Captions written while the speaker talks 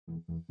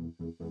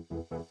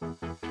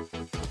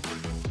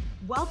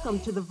Welcome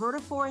to the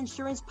Vertafore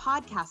Insurance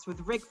Podcast with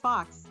Rick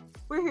Fox.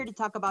 We're here to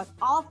talk about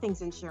all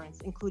things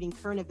insurance, including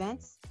current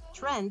events,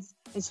 trends,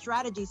 and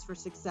strategies for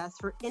success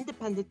for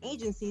independent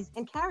agencies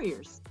and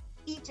carriers.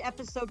 Each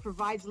episode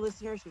provides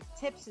listeners with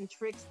tips and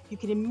tricks you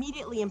can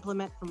immediately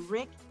implement from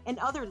Rick and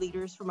other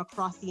leaders from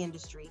across the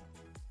industry.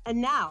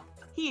 And now,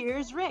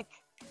 here's Rick.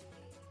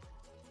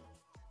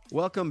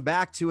 Welcome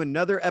back to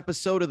another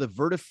episode of the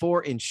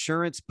Vertafore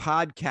Insurance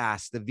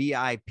Podcast, the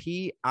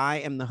VIP. I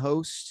am the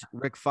host,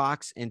 Rick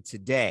Fox, and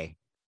today,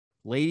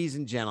 ladies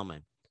and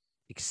gentlemen,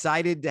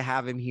 excited to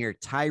have him here,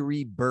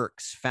 Tyree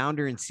Burks,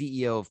 founder and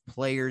CEO of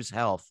Players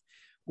Health.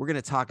 We're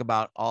going to talk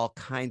about all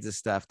kinds of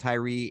stuff.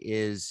 Tyree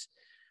is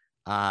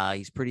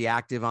he's pretty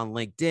active on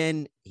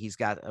LinkedIn. He's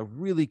got a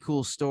really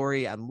cool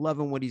story. I'm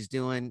loving what he's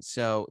doing.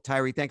 So,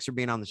 Tyree, thanks for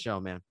being on the show,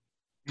 man.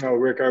 Oh,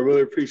 Rick, I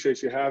really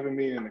appreciate you having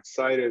me and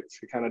excited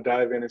to kind of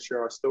dive in and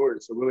share our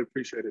stories. So really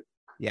appreciate it.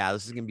 Yeah,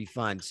 this is going to be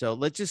fun. So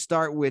let's just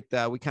start with,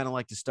 we kind of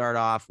like to start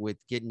off with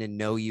getting to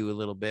know you a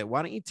little bit.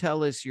 Why don't you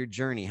tell us your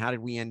journey? How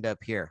did we end up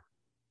here?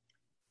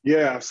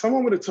 Yeah, if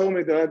someone would have told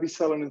me that I'd be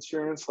selling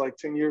insurance like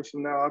 10 years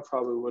from now, I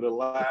probably would have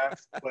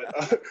laughed.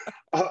 But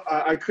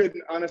I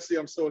couldn't. Honestly,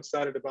 I'm so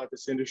excited about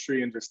this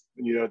industry and just,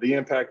 the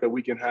impact that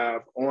we can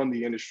have on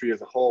the industry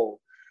as a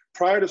whole.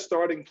 Prior to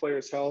starting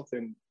Players Health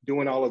and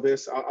doing all of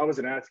this, I was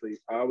an athlete.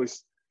 I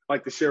always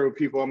like to share with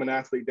people I'm an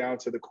athlete down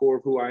to the core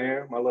of who I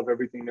am. I love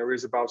everything there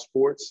is about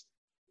sports.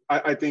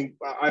 I think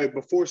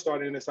before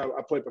starting this, I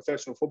played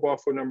professional football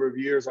for a number of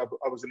years. I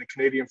was in the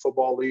Canadian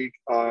Football League.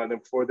 And then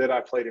before that, I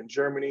played in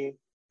Germany.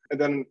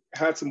 And then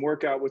had some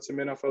workout with some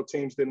NFL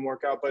teams, didn't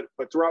work out. But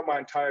throughout my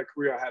entire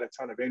career, I had a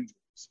ton of injuries.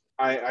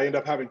 I ended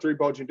up having 3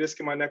 bulging discs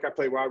in my neck. I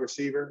played wide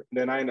receiver. And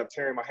then I ended up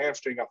tearing my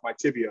hamstring off my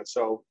tibia.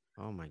 So,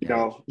 oh my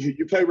gosh.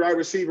 You play wide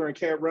receiver and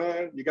can't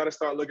run, you got to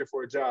start looking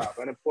for a job.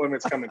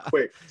 Unemployment's coming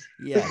quick.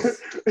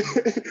 Yes.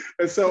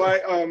 And so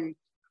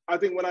I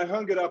think when I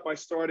hung it up, I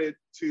started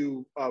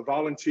to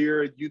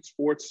volunteer at youth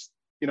sports,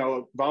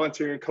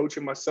 volunteering,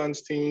 coaching my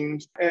son's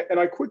teams. And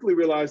I quickly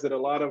realized that a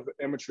lot of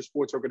amateur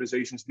sports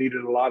organizations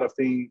needed a lot of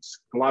things,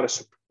 a lot of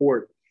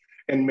support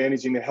in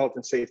managing the health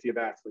and safety of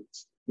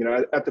athletes.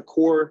 At the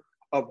core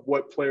of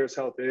what Players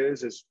Health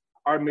is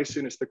our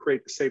mission is to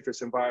create the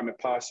safest environment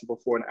possible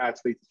for an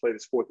athlete to play the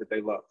sport that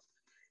they love.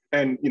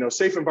 And,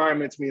 safe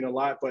environments mean a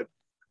lot, but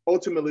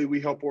ultimately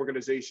we help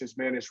organizations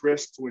manage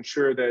risk to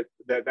ensure that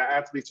the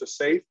athletes are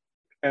safe.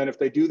 And if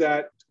they do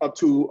that up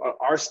to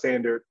our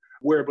standard,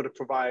 we're able to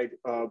provide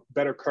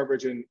better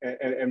coverage and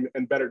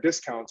better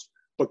discounts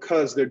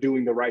because they're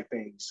doing the right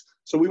things.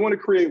 So we want to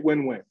create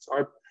win-wins.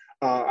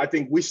 I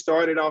think we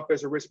started off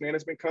as a risk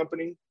management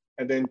company,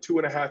 and then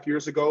 2.5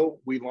 years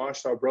ago, we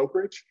launched our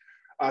brokerage.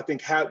 I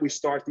think had we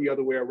start the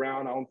other way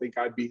around, I don't think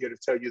I'd be here to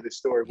tell you this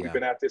story. Yeah. We've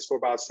been at this for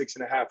about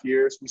 6.5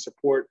 years. We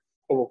support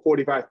over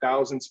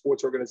 45,000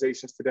 sports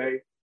organizations today,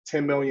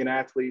 10 million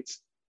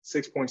athletes,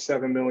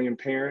 6.7 million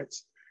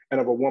parents,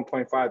 and over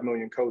 1.5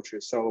 million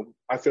coaches. So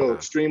I feel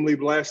extremely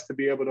blessed to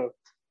be able to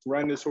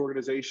run this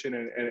organization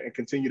and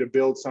continue to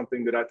build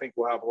something that I think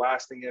will have a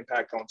lasting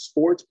impact on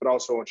sports, but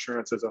also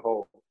insurance as a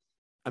whole.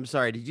 I'm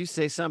sorry, did you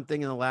say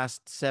something in the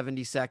last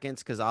 70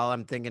 seconds? Because all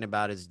I'm thinking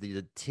about is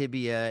the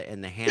tibia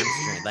and the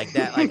hamstring. Like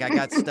that, like I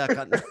got stuck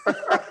on.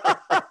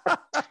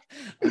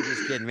 I'm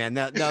just kidding, man.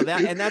 No,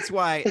 that's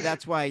why,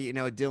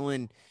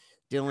 Dylan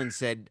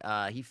said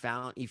he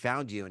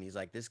found you, and he's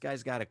like, this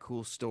guy's got a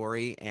cool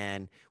story.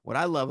 And what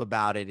I love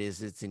about it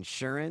is it's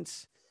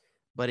insurance,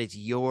 but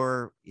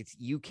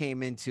you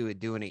came into it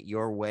doing it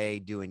your way,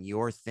 doing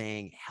your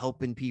thing,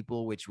 helping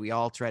people, which we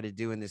all try to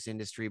do in this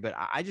industry. But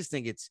I just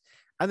think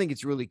I think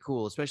it's really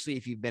cool, especially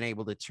if you've been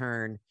able to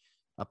turn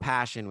a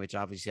passion, which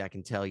obviously I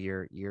can tell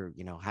you're,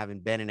 having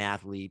been an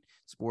athlete,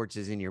 sports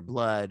is in your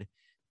blood,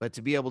 but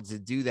to be able to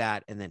do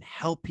that and then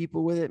help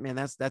people with it, man,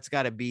 that's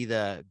got to be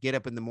the get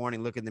up in the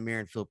morning, look in the mirror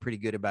and feel pretty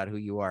good about who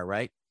you are,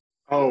 right?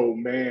 Oh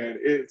man,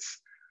 it's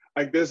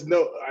like,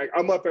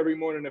 I'm up every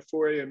morning at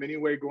 4 a.m.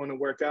 anyway, going to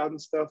work out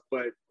and stuff,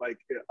 but like,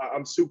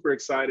 I'm super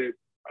excited.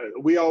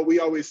 We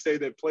always say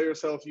that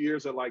Players Health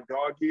years are like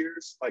dog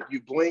years. Like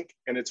you blink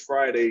and it's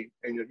Friday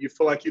and you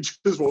feel like you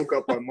just woke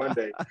up on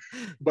Monday,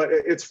 but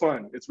it's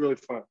fun. It's really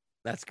fun.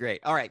 That's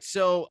great. All right.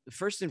 So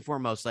first and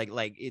foremost,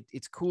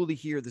 it's cool to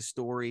hear the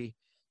story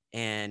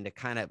and to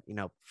kind of,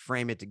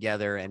 frame it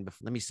together. And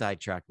let me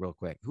sidetrack real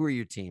quick. Who are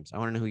your teams? I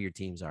want to know who your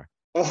teams are.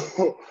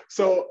 Oh,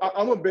 so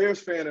I'm a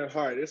Bears fan at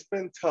heart. It's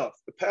been tough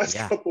the past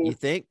couple. You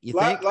think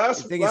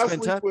last it's been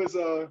week tough? Was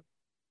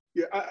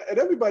and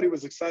everybody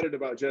was excited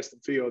about Justin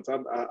Fields.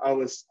 I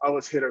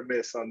was hit or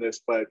miss on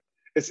this, but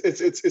it's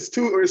too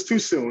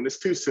soon. It's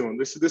too soon.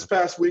 This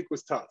past week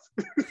was tough.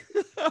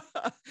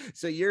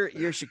 So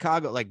you're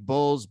Chicago, like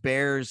Bulls,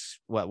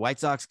 Bears, what, White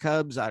Sox,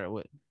 Cubs? I don't know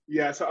what.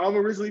 Yeah, so I'm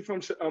originally from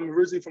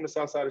the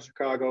South Side of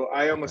Chicago.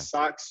 I am a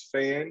Sox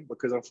fan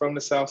because I'm from the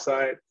South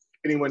Side.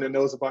 Anyone that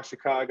knows about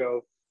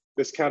Chicago,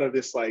 there's kind of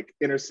this like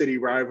inner city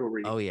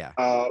rivalry. Oh yeah.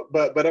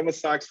 But I'm a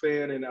Sox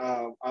fan, and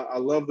I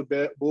love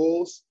the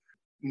Bulls.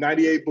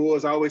 98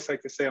 Bulls. I always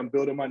like to say I'm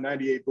building my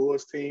 98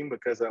 Bulls team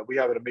because we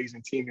have an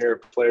amazing team here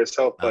at Players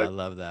Health. But I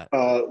love that.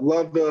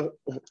 Love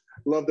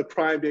the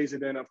Prime days,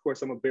 and then of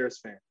course I'm a Bears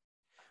fan.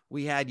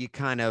 We had you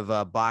kind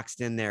of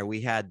boxed in there.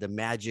 We had the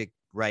Magic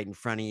right in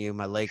front of you,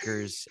 my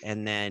Lakers,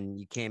 and then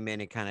you came in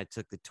and kind of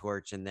took the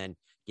torch and then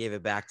gave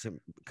it back to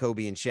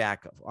Kobe and Shaq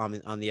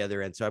on the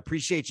other end. So I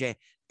appreciate you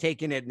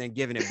taking it and then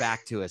giving it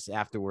back to us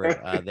afterward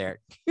there.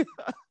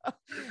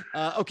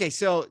 Okay.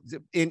 So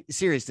in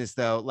seriousness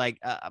though, like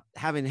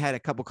having had a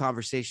couple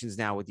conversations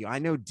now with you, I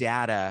know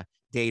data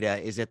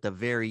is at the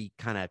very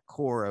kind of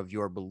core of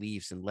your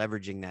beliefs and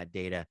leveraging that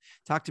data.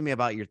 Talk to me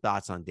about your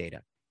thoughts on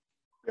data.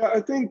 Yeah,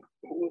 I think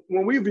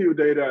when we view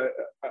data,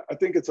 I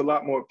think it's a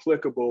lot more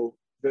applicable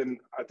than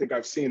I think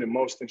I've seen in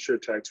most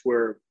insurtechs,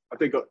 where I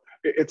think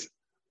it's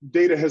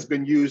data has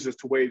been used as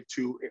a way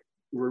to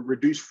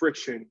reduce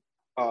friction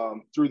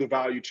through the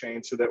value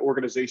chain so that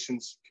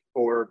organizations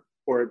or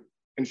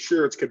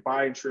insureds could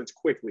buy insurance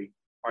quickly.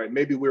 All right,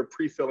 maybe we're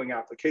pre-filling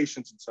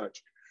applications and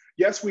such.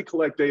 Yes, we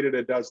collect data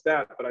that does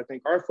that, but I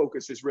think our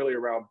focus is really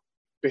around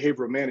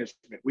behavioral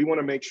management. We want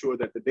to make sure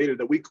that the data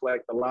that we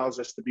collect allows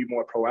us to be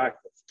more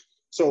proactive.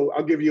 So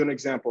I'll give you an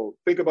example.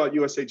 Think about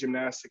USA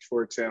Gymnastics,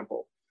 for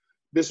example.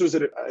 This was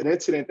an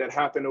incident that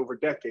happened over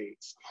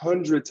decades,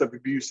 hundreds of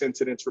abuse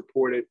incidents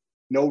reported,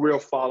 no real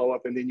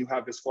follow-up, and then you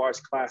have this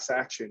large class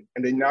action,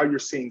 and then now you're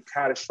seeing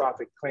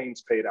catastrophic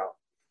claims paid out.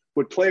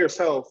 With Players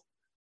Health,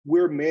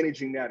 we're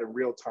managing that in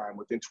real time.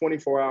 Within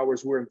 24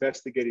 hours, we're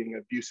investigating an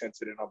abuse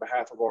incident on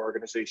behalf of our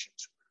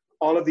organizations.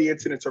 All of the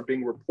incidents are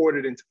being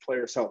reported into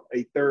Players Health,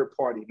 a third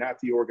party, not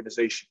the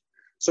organization.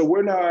 So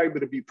we're now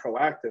able to be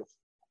proactive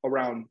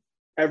around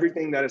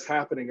everything that is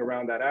happening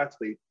around that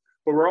athlete,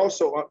 but we're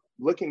also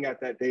looking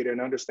at that data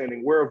and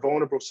understanding where are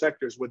vulnerable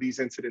sectors where these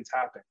incidents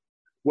happen.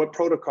 What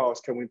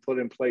protocols can we put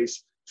in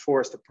place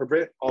for us to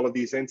prevent all of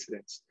these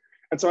incidents?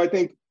 And so I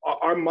think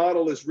our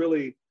model is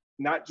really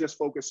not just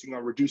focusing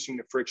on reducing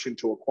the friction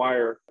to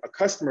acquire a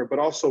customer, but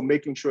also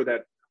making sure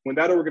that when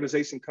that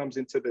organization comes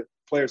into the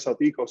Players Health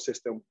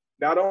ecosystem,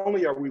 not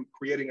only are we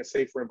creating a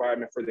safer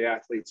environment for the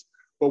athletes,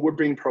 but we're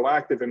being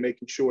proactive in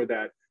making sure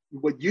that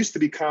what used to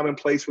be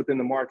commonplace within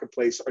the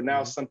marketplace are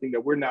now something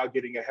that we're now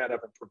getting ahead of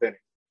and preventing.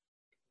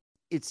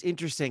 It's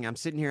interesting. I'm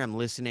sitting here, I'm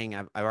listening.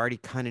 I already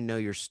kind of know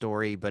your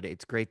story, but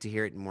it's great to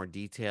hear it in more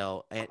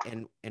detail.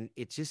 And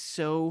it's just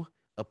so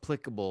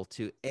applicable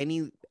to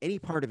any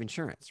part of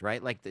insurance,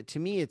 right? Like to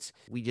me,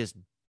 we just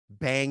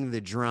bang the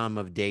drum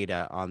of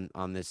data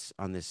on this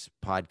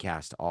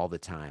podcast all the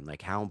time,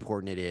 like how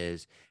important it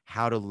is,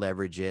 how to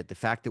leverage it, the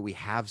fact that we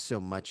have so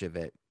much of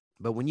it.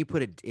 But when you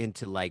put it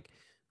into like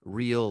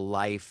real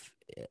life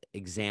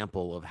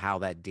example of how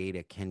that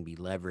data can be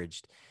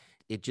leveraged,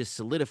 it just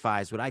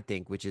solidifies what I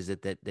think, which is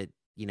that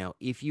you know,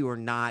 if you are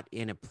not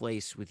in a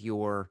place with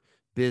your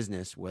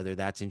business, whether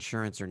that's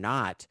insurance or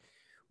not,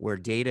 where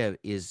data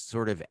is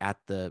sort of at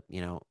the,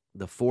 you know,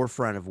 the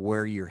forefront of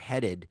where you're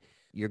headed,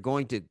 you're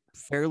going to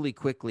fairly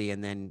quickly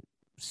and then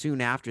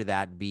soon after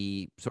that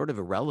be sort of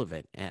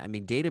irrelevant. I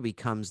mean, data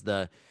becomes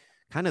the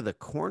kind of the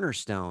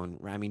cornerstone.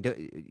 I mean,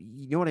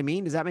 you know what I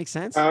mean? Does that make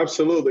sense?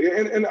 Absolutely.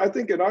 And I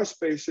think in our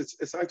space,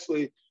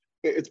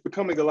 it's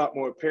becoming a lot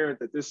more apparent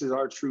that this is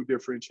our true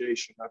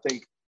differentiation. I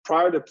think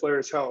prior to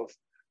Players Health,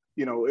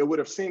 you know, it would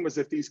have seemed as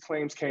if these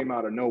claims came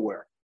out of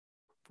nowhere.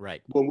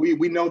 Right. Well,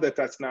 we know that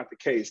that's not the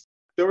case.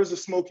 There was a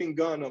smoking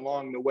gun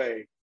along the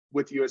way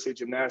with USA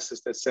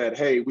Gymnastics that said,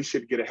 hey, we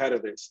should get ahead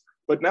of this.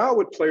 But now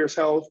with Players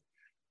Health,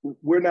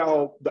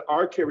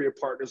 our carrier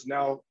partners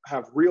now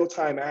have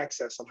real-time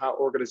access on how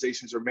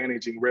organizations are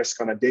managing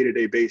risk on a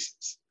day-to-day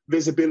basis,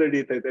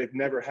 visibility that they've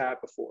never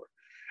had before.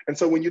 And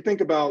so when you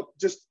think about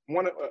just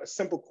a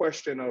simple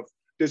question of,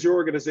 does your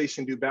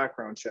organization do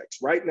background checks?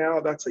 Right now,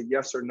 that's a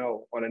yes or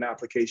no on an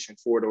application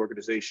for an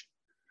organization.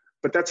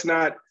 But that's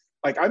not,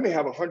 like I may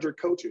have 100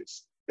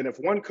 coaches, and if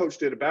one coach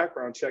did a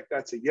background check,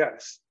 that's a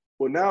yes.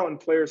 Well, now in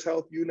Players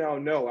Health, you now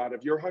know out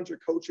of your 100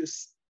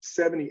 coaches,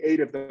 78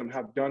 of them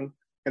have done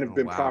and have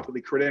been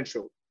properly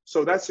credentialed.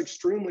 So that's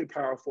extremely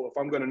powerful if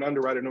I'm going to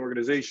underwrite an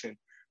organization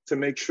to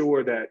make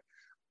sure that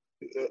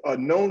a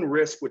known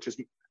risk, which is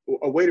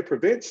a way to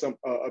prevent some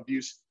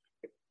abuse,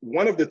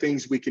 one of the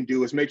things we can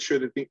do is make sure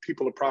that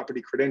people are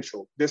properly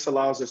credentialed. This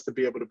allows us to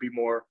be able to be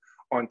more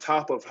on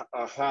top of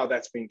how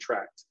that's being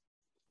tracked.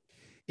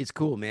 It's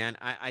cool, man.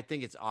 I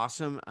think it's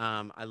awesome.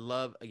 I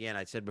love, again,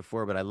 I said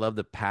before, but I love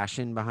the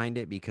passion behind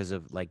it because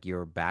of like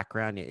your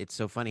background. It's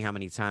so funny how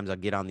many times I'll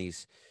get on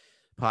these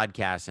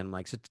podcasts and I'm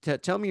like, so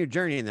tell me your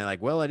journey. And they're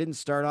like, well, I didn't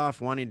start off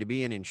wanting to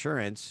be in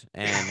insurance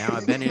and now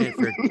I've been in it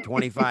for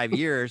 25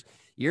 years.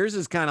 Yours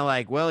is kind of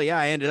like, well, yeah,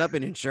 I ended up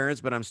in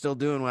insurance, but I'm still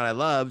doing what I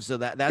love. So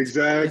that's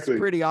exactly. It's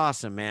pretty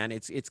awesome, man.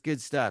 It's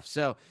good stuff.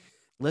 So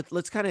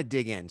let's kind of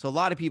dig in. So a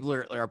lot of people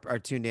are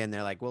tuned in.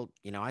 They're like, well,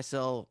 you know, I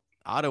sell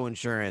auto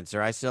insurance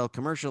or I sell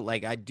commercial,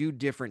 like I do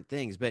different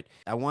things, but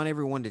I want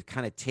everyone to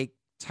kind of take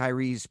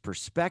Tyree's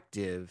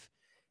perspective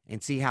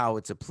and see how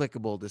it's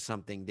applicable to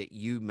something that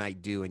you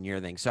might do in your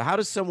thing. So how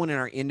does someone in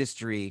our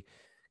industry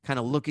kind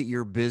of look at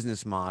your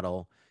business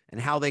model and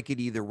how they could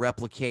either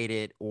replicate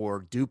it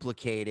or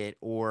duplicate it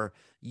or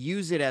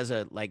use it as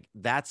a, like,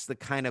 that's the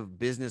kind of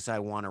business I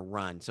want to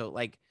run. So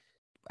like,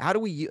 how do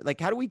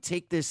we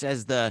take this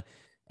as a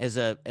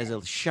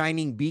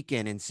shining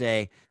beacon and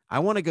say, I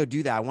want to go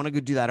do that. I want to go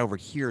do that over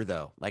here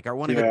though. Like I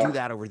want to go do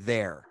that over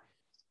there.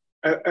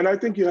 And I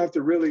think you have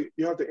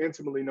to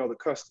intimately know the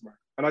customer.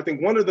 And I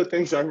think one of the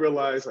things I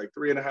realized like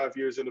 3.5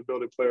 years into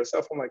building player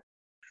stuff, I'm like,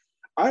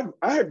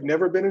 I have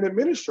never been an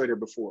administrator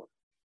before.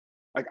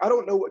 Like, I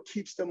don't know what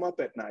keeps them up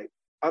at night.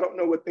 I don't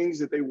know what things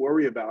that they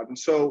worry about. And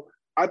so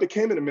I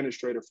became an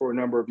administrator for a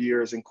number of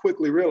years and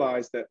quickly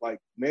realized that like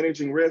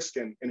managing risk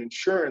and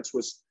insurance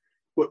was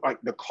like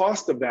the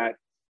cost of that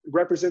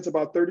represents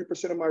about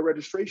 30% of my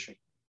registration.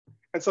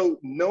 And so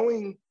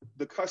knowing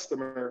the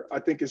customer, I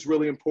think, is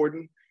really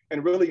important,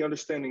 and really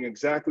understanding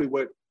exactly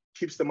what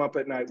keeps them up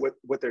at night,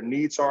 what their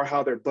needs are,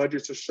 how their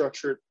budgets are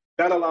structured.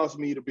 That allows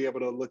me to be able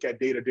to look at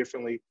data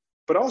differently,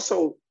 but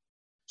also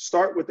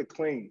start with the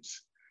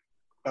claims.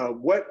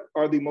 What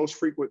are the most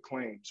frequent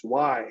claims?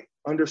 Why?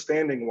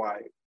 Understanding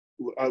why.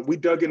 We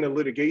dug into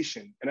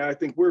litigation, and I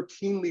think we're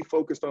keenly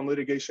focused on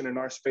litigation in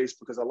our space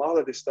because a lot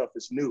of this stuff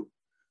is new.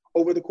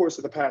 Over the course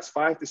of the past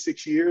 5 to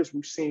 6 years,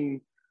 we've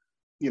seen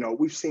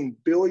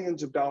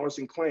billions of dollars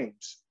in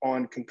claims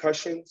on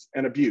concussions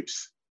and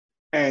abuse.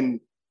 And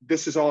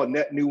this is all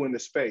net new in the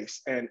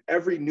space. And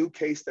every new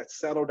case that's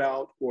settled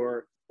out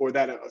or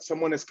that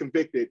someone is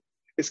convicted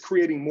is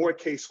creating more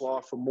case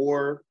law for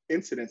more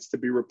incidents to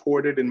be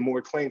reported and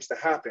more claims to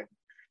happen.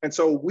 And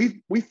so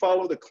we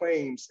follow the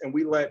claims and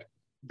we let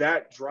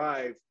that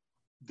drive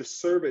the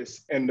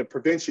service and the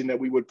prevention that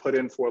we would put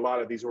in for a lot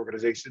of these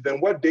organizations. Then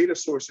what data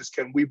sources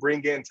can we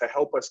bring in to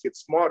help us get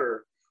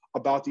smarter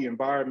about the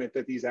environment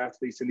that these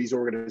athletes and these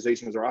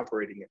organizations are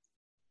operating in?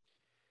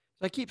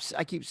 I keep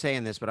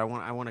saying this, but I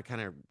want to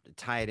kind of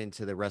tie it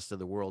into the rest of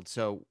the world.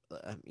 So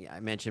I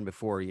mentioned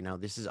before,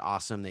 this is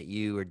awesome that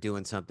you are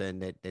doing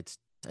something that's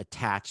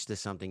attached to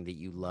something that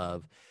you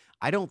love.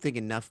 I don't think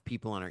enough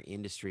people in our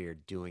industry are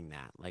doing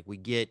that. Like we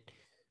get,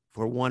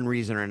 for one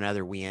reason or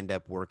another, we end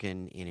up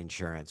working in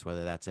insurance,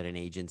 whether that's at an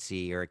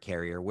agency or a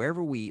carrier,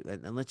 wherever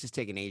and let's just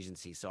take an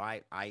agency. So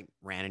I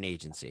ran an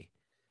agency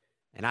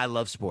and I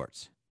love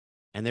sports,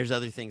 and there's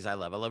other things I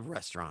love. I love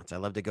restaurants. I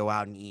love to go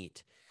out and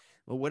eat.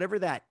 Well, whatever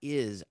that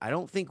is, I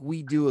don't think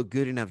we do a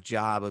good enough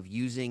job of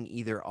using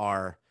either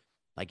our,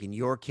 like in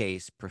your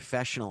case,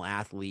 professional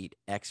athlete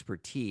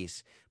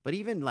expertise, but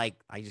even like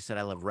I just said,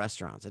 I love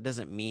restaurants. It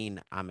doesn't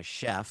mean I'm a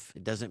chef.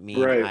 It doesn't mean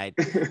right.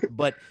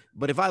 but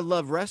if I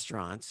love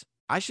restaurants,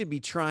 I should be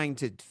trying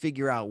to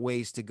figure out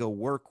ways to go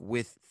work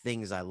with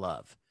things I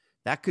love.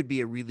 That could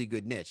be a really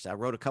good niche. I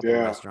wrote a couple of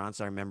restaurants.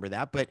 I remember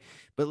that. But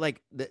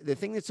like the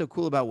thing that's so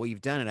cool about what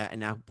you've done,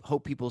 and I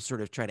hope people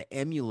sort of try to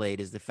emulate,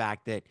 is the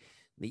fact that,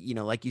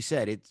 like you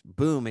said,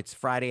 it's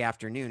Friday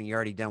afternoon and you're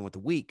already done with the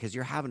week because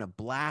you're having a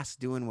blast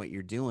doing what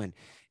you're doing.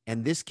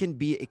 And it can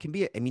be,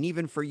 I mean,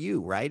 even for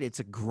you, right? It's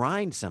a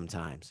grind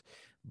sometimes,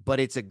 but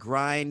it's a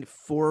grind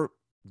for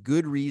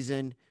good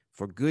reason,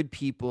 for good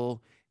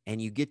people,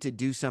 and you get to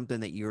do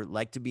something that you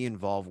like to be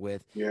involved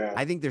with. Yeah.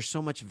 I think there's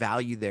so much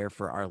value there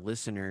for our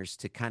listeners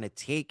to kind of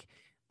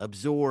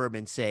absorb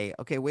and say,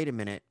 okay, wait a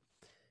minute.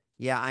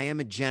 Yeah, I am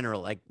a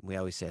general. Like we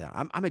always say that.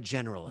 I'm a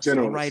generalist.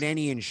 I'll write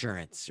any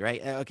insurance,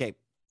 right? Okay,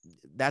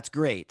 that's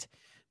great.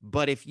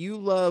 But if you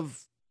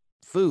love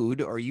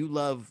food or you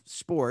love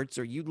sports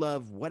or you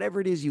love whatever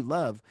it is you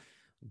love,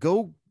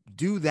 go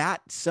do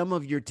that some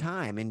of your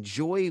time.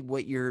 Enjoy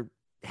what you're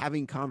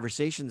having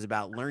conversations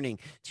about, learning,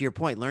 to your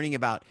point, learning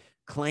about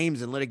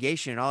claims and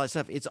litigation and all that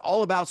stuff. It's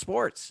all about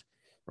sports,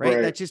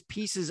 right? That's just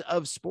pieces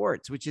of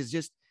sports, which is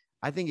just,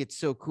 I think it's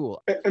so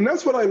cool. And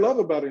that's what I love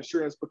about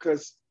insurance,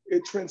 because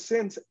it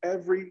transcends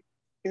every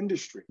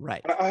industry.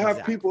 Right. I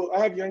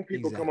have young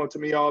people come up to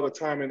me all the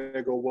time and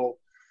they go, well,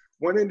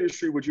 what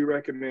industry would you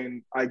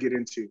recommend I get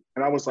into?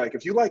 And I was like,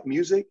 if you like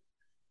music,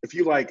 if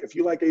you like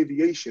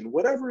aviation,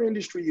 whatever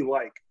industry you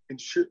like,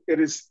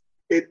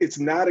 it does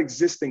not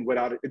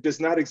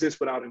exist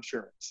without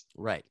insurance.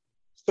 Right.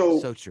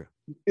 So true.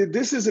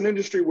 This is an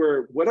industry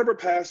where whatever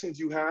passions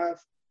you have,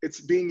 it's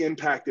being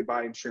impacted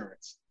by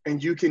insurance,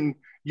 and you can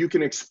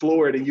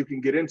explore it and you can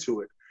get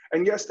into it.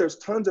 And yes, there's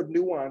tons of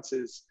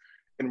nuances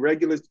and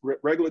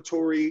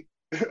regulatory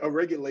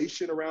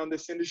regulation around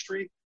this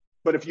industry.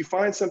 But if you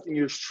find something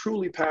you're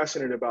truly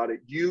passionate about it,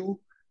 you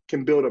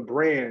can build a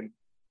brand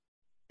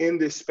in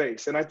this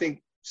space. And I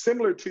think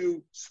similar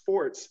to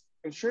sports,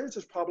 insurance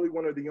is probably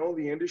one of the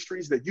only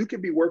industries that you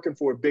could be working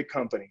for a big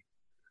company,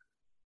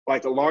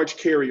 like a large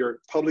carrier,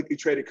 publicly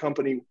traded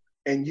company,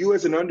 and you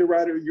as an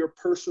underwriter, your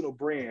personal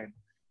brand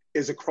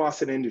is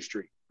across an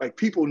industry. Like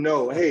people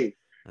know, hey,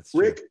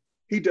 Rick,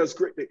 he does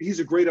great.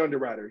 He's a great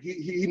underwriter.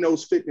 He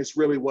knows fitness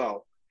really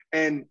well.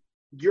 And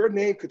your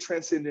name could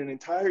transcend an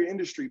entire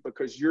industry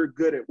because you're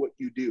good at what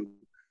you do.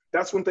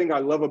 That's one thing I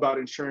love about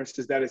insurance,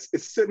 is that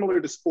it's similar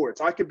to sports.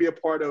 I could be a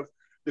part of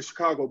the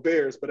Chicago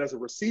Bears, but as a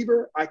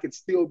receiver, I could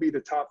still be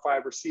the top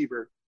 5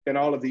 receiver in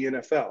all of the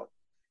NFL.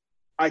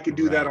 I could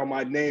do that Right. on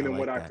my name I and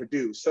what like I that.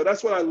 produce. So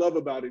that's what I love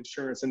about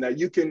insurance, and that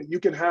you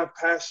can have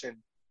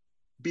passion,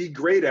 be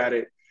great at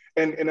it.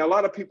 And a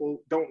lot of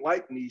people don't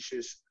like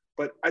niches,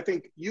 but I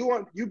think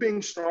you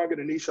being strong in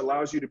a niche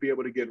allows you to be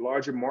able to get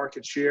larger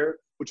market share,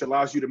 which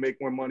allows you to make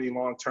more money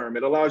long term.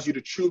 It allows you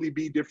to truly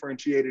be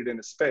differentiated in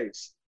a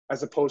space,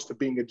 as opposed to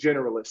being a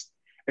generalist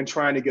and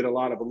trying to get a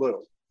lot of a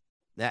little.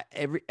 That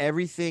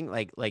everything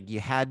like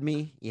you had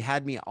me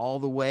all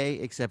the way,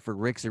 except for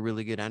Rick's a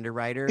really good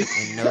underwriter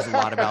and knows a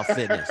lot about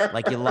fitness.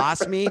 Like, you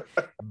lost me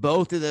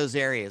both of those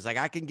areas. Like,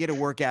 I can get a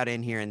workout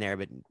in here and there,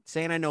 but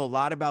saying I know a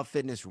lot about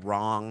fitness,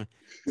 wrong.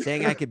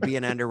 Saying I could be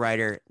an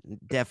underwriter,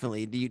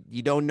 definitely.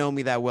 You don't know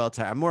me that well,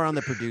 Ty. I'm more on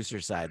the producer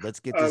side. Let's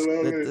get I this.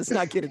 love it. Let's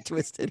not get it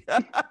twisted.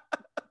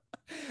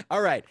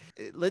 All right,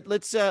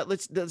 let's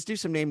do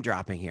some name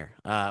dropping here.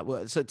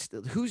 So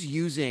who's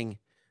using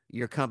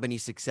your company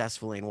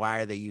successfully, and why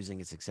are they using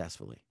it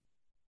successfully?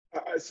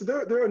 So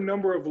there are a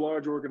number of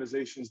large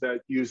organizations that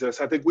use us.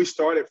 I think we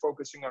started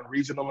focusing on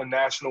regional and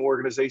national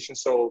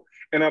organizations. So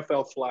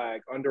NFL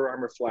flag, Under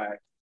Armour flag.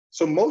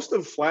 So most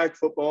of flag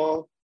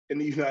football in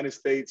the United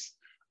States,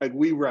 like,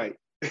 we write.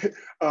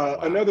 Wow.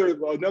 Another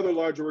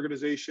large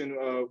organization,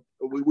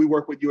 we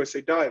work with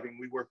USA Diving.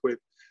 We work with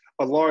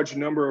a large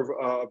number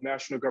of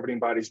national governing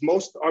bodies.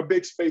 Our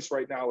big space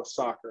right now is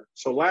soccer.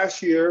 So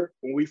last year,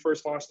 when we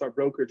first launched our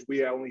brokerage,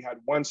 we only had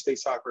one state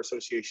soccer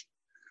association.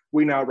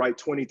 We now write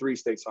 23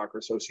 state soccer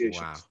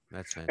associations. Wow,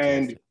 that's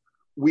fantastic. And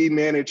we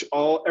manage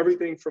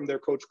everything from their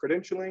coach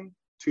credentialing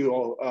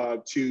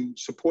to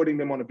supporting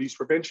them on abuse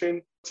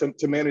prevention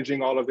to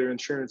managing all of their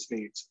insurance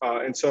needs.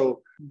 And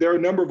so there are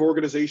a number of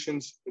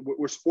organizations.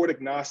 We're sport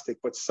agnostic,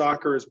 but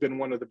soccer has been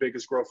one of the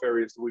biggest growth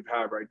areas that we've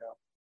had right now.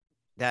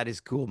 That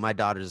is cool. My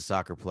daughter's a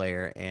soccer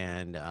player,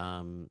 and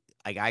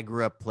I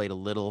grew up, played a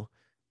little.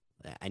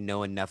 I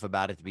know enough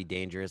about it to be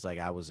dangerous. Like,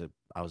 I was a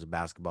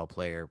basketball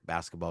player,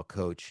 basketball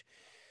coach.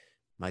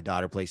 My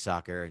daughter plays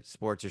soccer.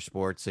 Sports are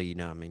sports, so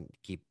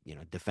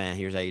defend.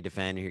 Here's how you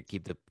defend. Here,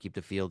 keep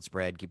the field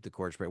spread, keep the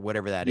court spread,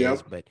 whatever that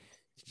is. But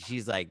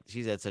she's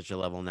at such a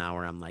level now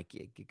where I'm like,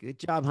 good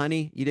job,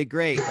 honey, you did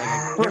great. Like,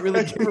 I can't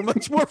really give her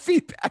much more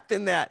feedback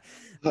than that.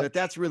 But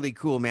that's really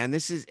cool, man.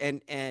 This is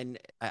and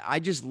I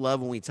just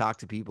love when we talk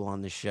to people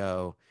on the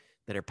show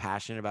that are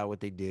passionate about what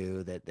they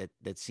do,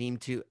 that seem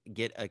to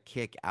get a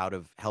kick out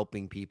of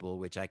helping people,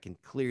 which I can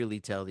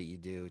clearly tell that you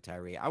do,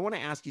 Tyree. I want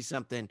to ask you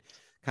something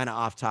kind of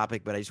off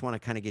topic, but I just want to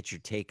kind of get your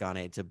take on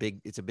it.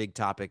 It's a big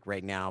topic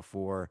right now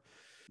for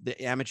the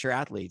amateur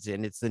athletes,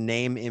 and it's the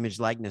name, image,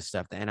 likeness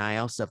stuff, the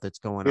NIL stuff that's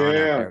going on out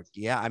there.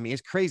 Yeah, I mean,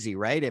 it's crazy,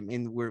 right? I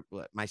mean,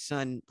 my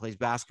son plays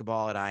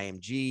basketball at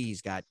IMG.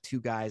 He's got two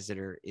guys that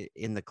are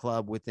in the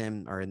club with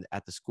him, or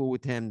at the school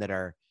with him, that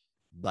are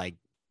like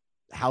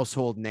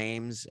household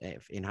names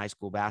in high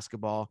school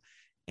basketball,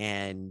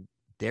 and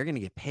they're going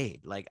to get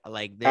paid.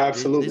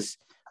 Absolutely.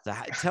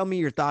 Tell me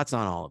your thoughts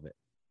on all of it.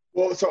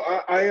 Well, so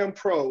I am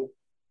pro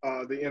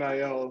the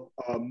NIL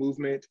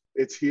movement.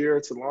 It's here.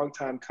 It's a long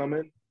time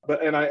coming.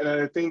 And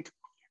I think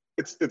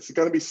it's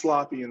going to be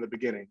sloppy in the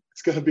beginning.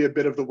 It's going to be a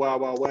bit of the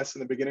Wild Wild West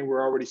in the beginning.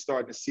 We're already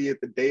starting to see it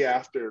the day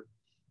after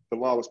the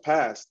law was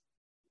passed.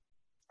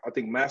 I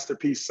think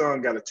Masterpiece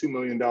Son got a $2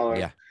 million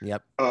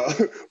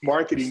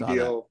marketing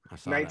deal,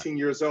 19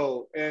 years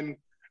old. And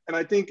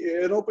I think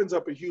it opens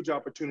up a huge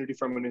opportunity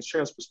from an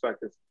insurance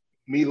perspective.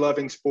 Me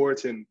loving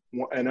sports and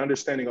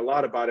understanding a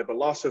lot about it, but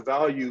loss of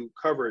value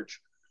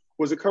coverage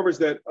was a coverage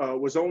that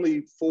was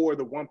only for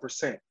the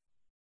 1%.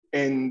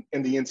 In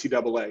the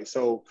NCAA.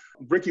 So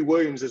Ricky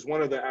Williams is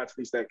one of the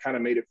athletes that kind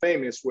of made it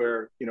famous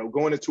where,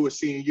 going into a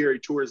senior year, he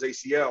tore his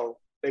ACL,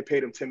 they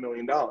paid him $10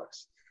 million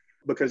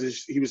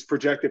because he was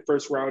projected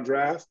first round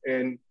draft,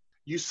 and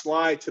you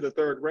slide to the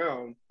third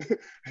round,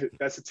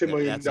 that's a $10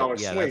 million swing.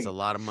 Yeah, that's a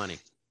lot of money.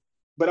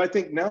 But I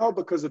think now,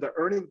 because of the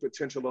earning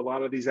potential of a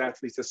lot of these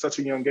athletes at such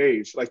a young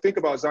age, like think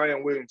about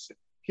Zion Williamson.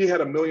 He had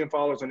 1 million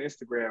followers on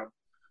Instagram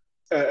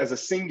as a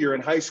senior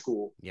in high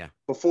school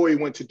before he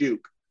went to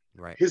Duke.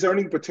 Right. His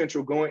earning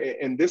potential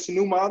and this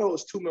new model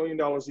is $2 million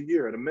a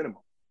year at a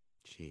minimum.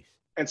 Jeez.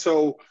 And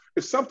so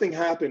if something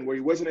happened where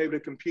he wasn't able to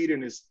compete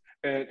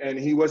and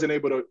he wasn't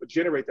able to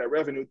generate that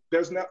revenue,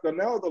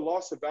 now the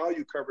loss of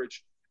value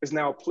coverage is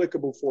now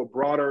applicable for a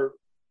broader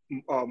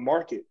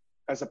market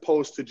as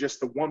opposed to just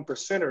the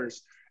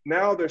 1%ers.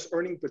 Now there's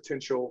earning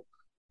potential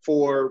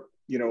for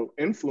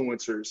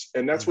influencers,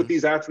 and that's what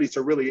these athletes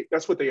are really.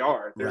 That's what they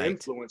are. They're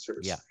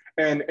influencers. Yeah.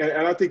 And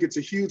I think it's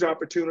a huge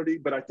opportunity,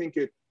 but I think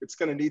it's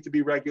going to need to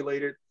be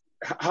regulated.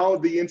 How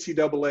the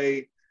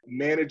NCAA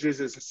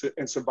manages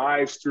and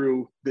survives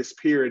through this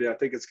period, I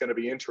think it's going to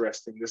be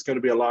interesting. There's going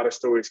to be a lot of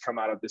stories come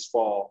out of this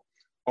fall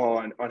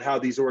on how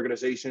these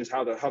organizations,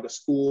 how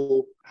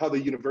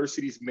the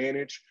universities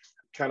manage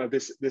kind of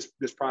this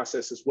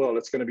process as well.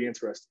 It's going to be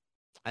interesting.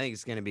 I think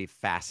it's going to be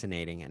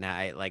fascinating. And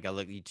I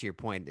look to your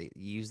point, you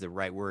use the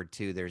right word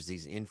too. There's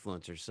these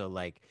influencers. So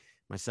like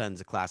my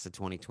son's a class of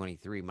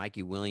 2023,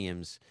 Mikey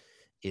Williams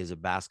is a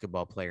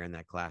basketball player in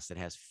that class that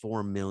has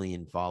 4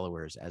 million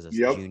followers as a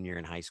junior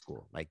in high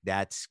school. Like,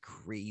 that's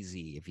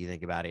crazy if you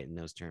think about it in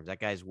those terms. That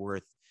guy's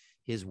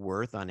his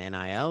worth on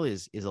NIL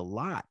is a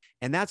lot.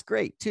 And that's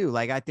great too.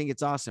 Like, I think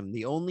it's awesome.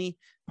 The only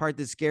part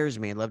that scares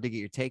me, I'd love to get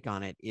your take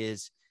on it,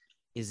 is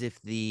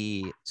if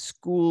the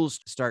schools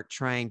start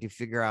trying to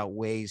figure out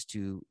ways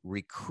to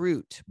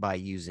recruit by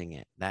using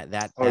it.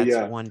 That's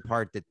one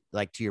part that,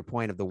 like, to your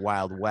point of the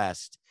Wild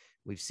West,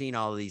 we've seen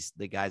all of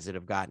the guys that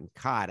have gotten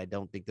caught. I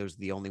don't think those are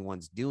the only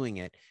ones doing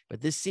it, but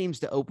this seems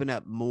to open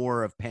up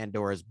more of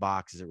Pandora's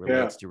box as it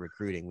relates to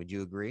recruiting. Would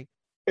you agree?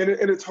 And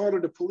it's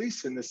harder to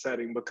police in this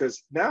setting,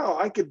 because now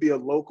I could be a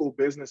local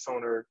business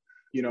owner,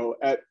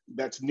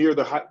 that's near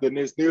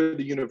the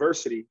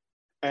university,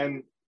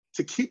 and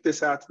to keep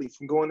this athlete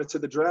from going into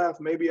the draft,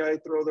 maybe I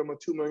throw them a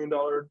 $2 million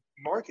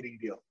marketing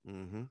deal.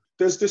 Mm-hmm.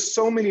 There's just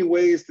so many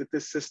ways that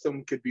this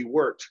system could be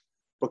worked,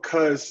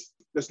 because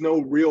there's no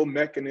real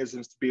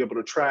mechanisms to be able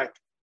to track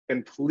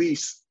and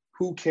police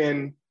who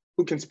can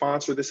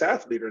sponsor this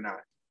athlete or not.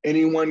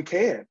 Anyone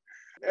can.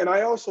 And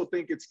I also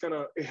think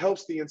it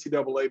helps the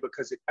NCAA,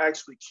 because it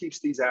actually keeps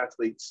these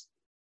athletes,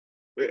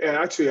 it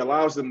actually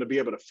allows them to be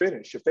able to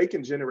finish. If they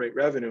can generate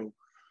revenue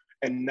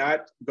and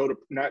not go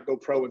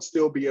pro and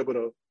still be able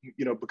to,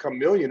 become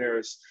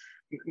millionaires,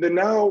 then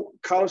now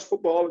college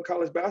football and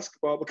college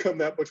basketball become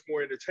that much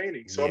more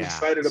entertaining. So I'm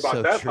excited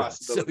about that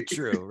possibility. So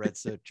true.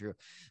 That's so true.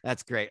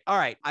 That's great. All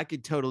right. I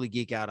could totally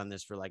geek out on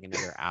this for like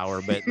another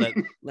hour, but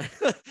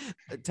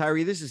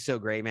Tyree, this is so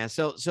great, man.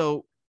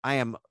 So I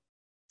am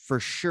for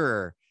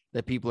sure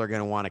that people are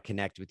going to want to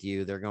connect with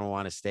you. They're going to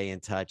want to stay in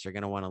touch. They're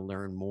going to want to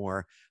learn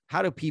more.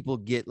 How do people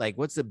get,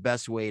 what's the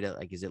best way to,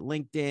 is it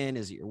LinkedIn?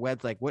 Is it your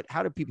web?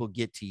 How do people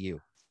get to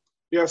you?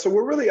 Yeah, so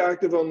we're really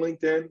active on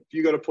LinkedIn. If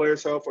you go to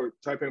Players Health or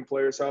type in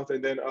Players Health,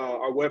 and then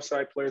our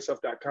website,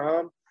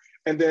 playershealth.com.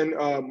 And then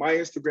my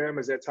Instagram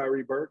is at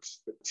Tyree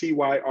Burks,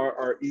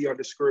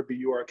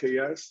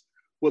 TYRRE_BURKS.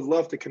 Would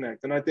love to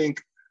connect. And I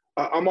think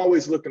I'm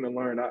always looking to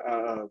learn.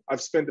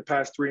 I've spent the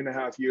past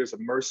 3.5 years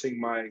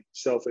immersing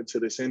myself into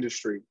this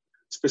industry,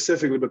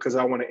 specifically because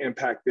I want to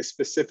impact this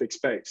specific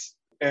space.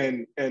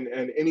 And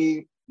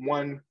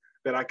anyone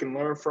that I can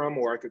learn from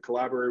or I could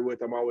collaborate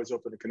with, I'm always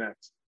open to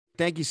connect.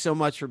 Thank you so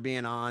much for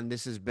being on.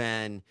 It's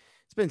been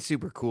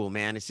super cool,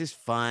 man. It's just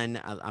fun.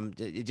 I'm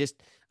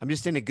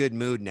just in a good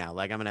mood now.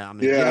 Like, I'm gonna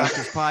get off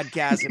this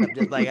podcast, and I'm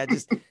just like,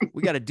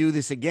 we got to do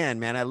this again,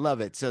 man. I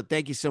love it. So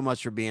thank you so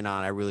much for being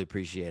on. I really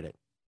appreciate it.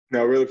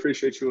 No, I really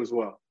appreciate you as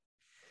well.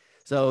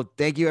 So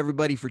thank you,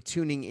 everybody, for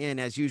tuning in.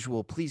 As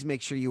usual, please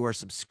make sure you are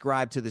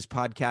subscribed to this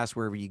podcast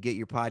wherever you get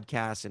your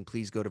podcasts, and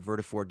please go to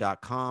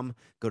Vertafore.com,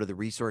 go to the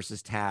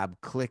resources tab,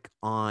 click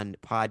on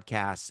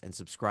podcasts, and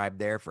subscribe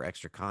there for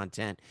extra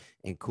content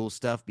and cool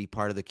stuff. Be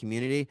part of the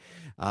community.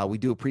 We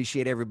do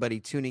appreciate everybody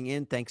tuning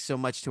in. Thanks so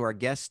much to our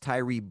guest,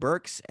 Tyree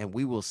Burks, and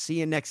we will see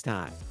you next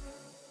time.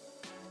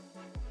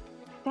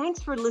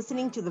 Thanks for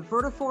listening to the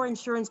Vertafore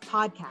Insurance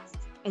Podcast,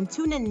 and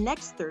tune in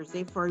next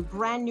Thursday for a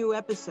brand new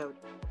episode.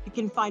 You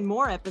can find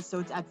more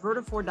episodes at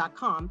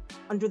Vertafore.com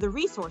under the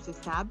Resources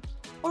tab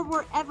or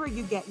wherever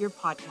you get your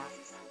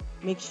podcasts.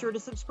 Make sure to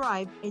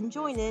subscribe and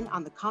join in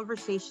on the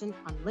conversation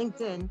on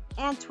LinkedIn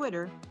and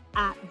Twitter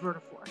at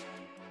Vertafore.